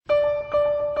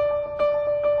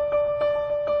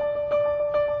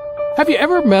Have you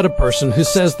ever met a person who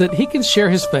says that he can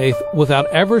share his faith without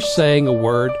ever saying a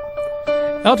word?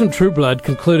 Elton Trueblood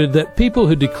concluded that people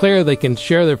who declare they can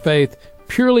share their faith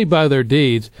purely by their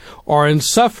deeds are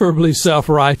insufferably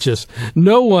self-righteous.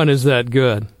 No one is that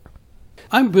good.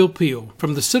 I'm Bill Peel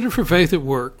from the Center for Faith at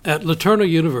Work at LeTourneau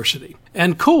University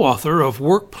and co-author of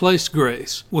Workplace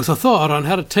Grace, with a thought on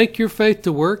how to take your faith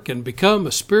to work and become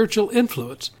a spiritual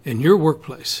influence in your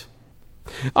workplace.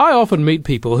 I often meet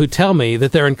people who tell me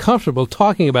that they're uncomfortable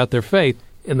talking about their faith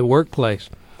in the workplace.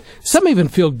 Some even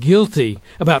feel guilty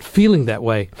about feeling that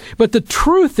way. But the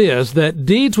truth is that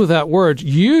deeds without words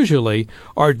usually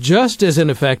are just as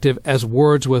ineffective as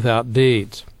words without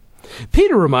deeds.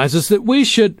 Peter reminds us that we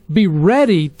should be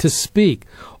ready to speak.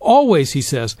 Always, he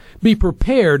says, be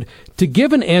prepared to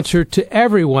give an answer to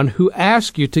everyone who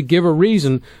asks you to give a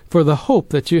reason for the hope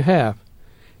that you have.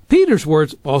 Peter's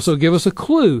words also give us a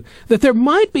clue that there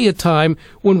might be a time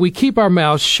when we keep our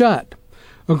mouths shut.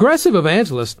 Aggressive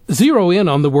evangelists zero in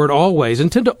on the word always and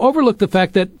tend to overlook the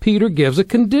fact that Peter gives a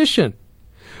condition.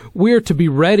 We are to be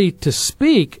ready to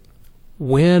speak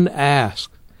when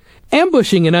asked.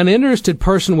 Ambushing an uninterested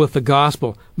person with the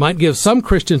gospel might give some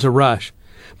Christians a rush,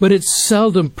 but it's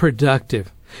seldom productive.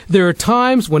 There are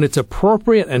times when it's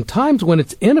appropriate and times when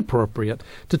it's inappropriate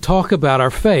to talk about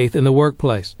our faith in the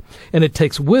workplace, and it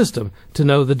takes wisdom to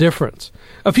know the difference.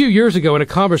 A few years ago, in a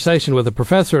conversation with a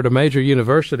professor at a major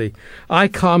university, I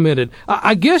commented,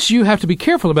 I guess you have to be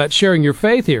careful about sharing your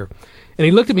faith here. And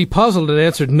he looked at me puzzled and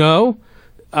answered, no,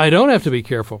 I don't have to be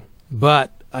careful,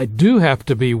 but I do have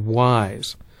to be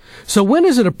wise. So when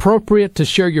is it appropriate to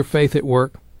share your faith at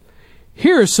work?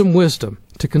 Here is some wisdom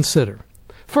to consider.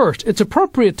 First, it's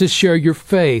appropriate to share your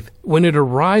faith when it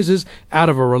arises out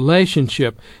of a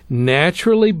relationship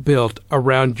naturally built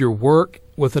around your work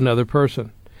with another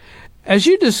person. As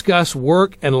you discuss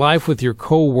work and life with your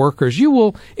co-workers, you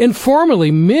will informally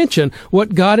mention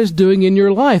what God is doing in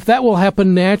your life. That will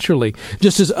happen naturally,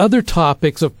 just as other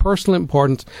topics of personal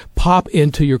importance pop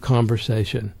into your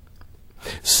conversation.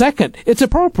 Second, it's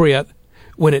appropriate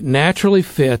when it naturally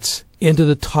fits into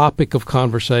the topic of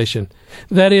conversation.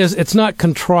 That is, it's not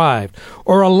contrived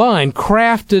or a line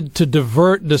crafted to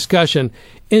divert discussion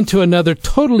into another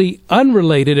totally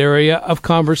unrelated area of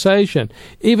conversation,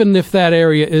 even if that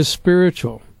area is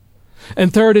spiritual.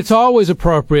 And third, it's always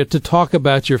appropriate to talk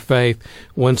about your faith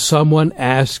when someone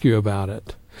asks you about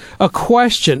it. A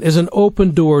question is an open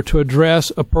door to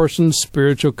address a person's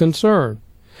spiritual concern.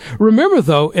 Remember,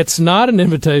 though, it's not an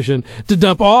invitation to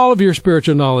dump all of your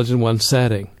spiritual knowledge in one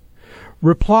setting.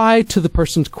 Reply to the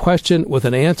person's question with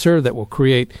an answer that will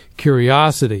create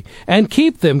curiosity and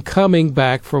keep them coming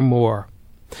back for more.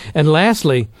 And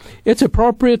lastly, it's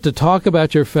appropriate to talk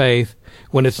about your faith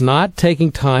when it's not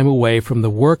taking time away from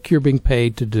the work you're being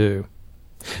paid to do.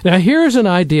 Now, here's an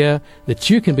idea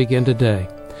that you can begin today.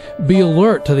 Be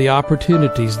alert to the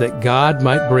opportunities that God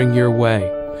might bring your way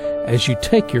as you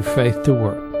take your faith to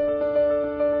work.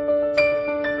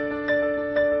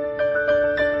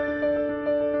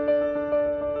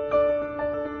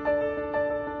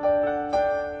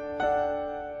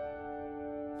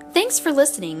 Thanks for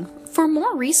listening. For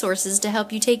more resources to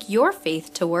help you take your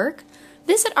faith to work,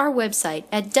 visit our website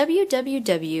at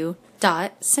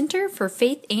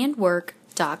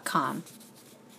www.centerforfaithandwork.com.